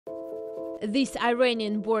These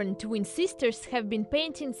Iranian-born twin sisters have been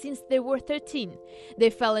painting since they were 13. They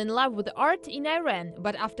fell in love with art in Iran,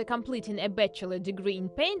 but after completing a bachelor degree in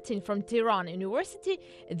painting from Tehran University,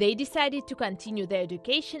 they decided to continue their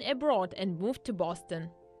education abroad and moved to Boston.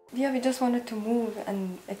 Yeah, we just wanted to move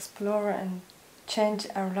and explore and change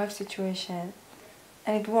our life situation,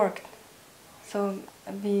 and it worked. So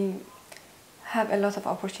we have a lot of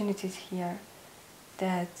opportunities here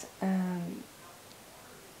that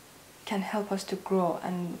can help us to grow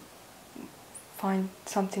and find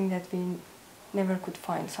something that we never could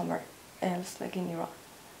find somewhere else, like in Iran.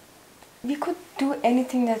 We could do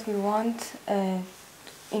anything that we want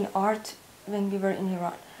in art when we were in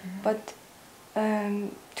Iran, but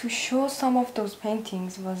to show some of those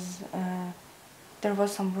paintings there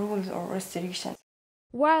was some rules or restrictions.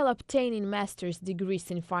 While obtaining master's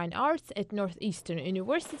degrees in fine arts at Northeastern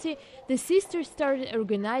University, the sisters started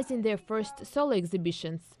organizing their first solo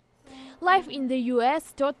exhibitions. Life in the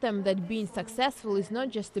US taught them that being successful is not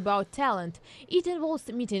just about talent. It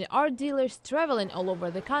involves meeting art dealers, traveling all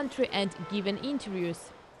over the country, and giving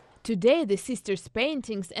interviews. Today, the sisters'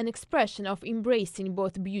 paintings, an expression of embracing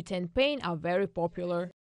both beauty and pain, are very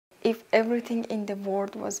popular. If everything in the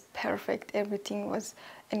world was perfect, everything was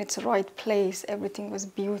in its right place, everything was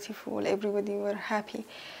beautiful, everybody were happy.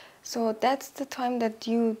 So that's the time that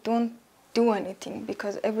you don't do anything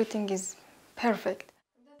because everything is perfect.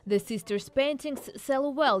 The sisters' paintings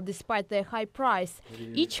sell well despite their high price.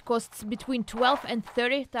 Each costs between $12,000 and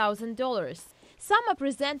 $30,000. Some are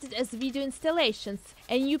presented as video installations,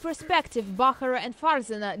 a new perspective Bahareh and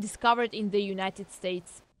Farzaneh discovered in the United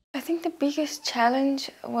States. I think the biggest challenge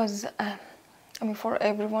was, for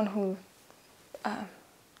everyone who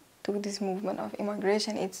took this movement of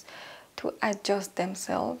immigration, it's to adjust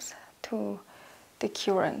themselves to the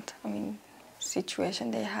current,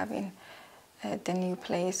 situation they have in the new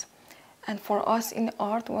place. And for us in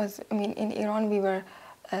art in Iran we were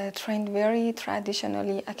trained very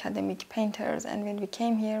traditionally academic painters, and when we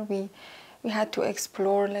came here we had to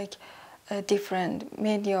explore different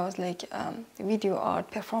medias like video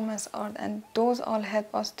art, performance art, and those all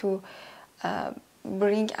help us to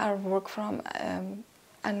bring our work from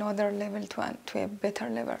another level to a better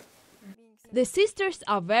level. The sisters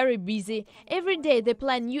are very busy. Every day they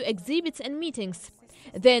plan new exhibits and meetings.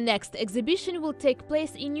 Their next exhibition will take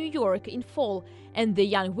place in New York in fall, and the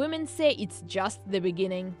young women say it's just the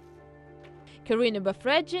beginning. Karina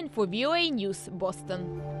Bafradzhian for VOA News,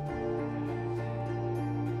 Boston.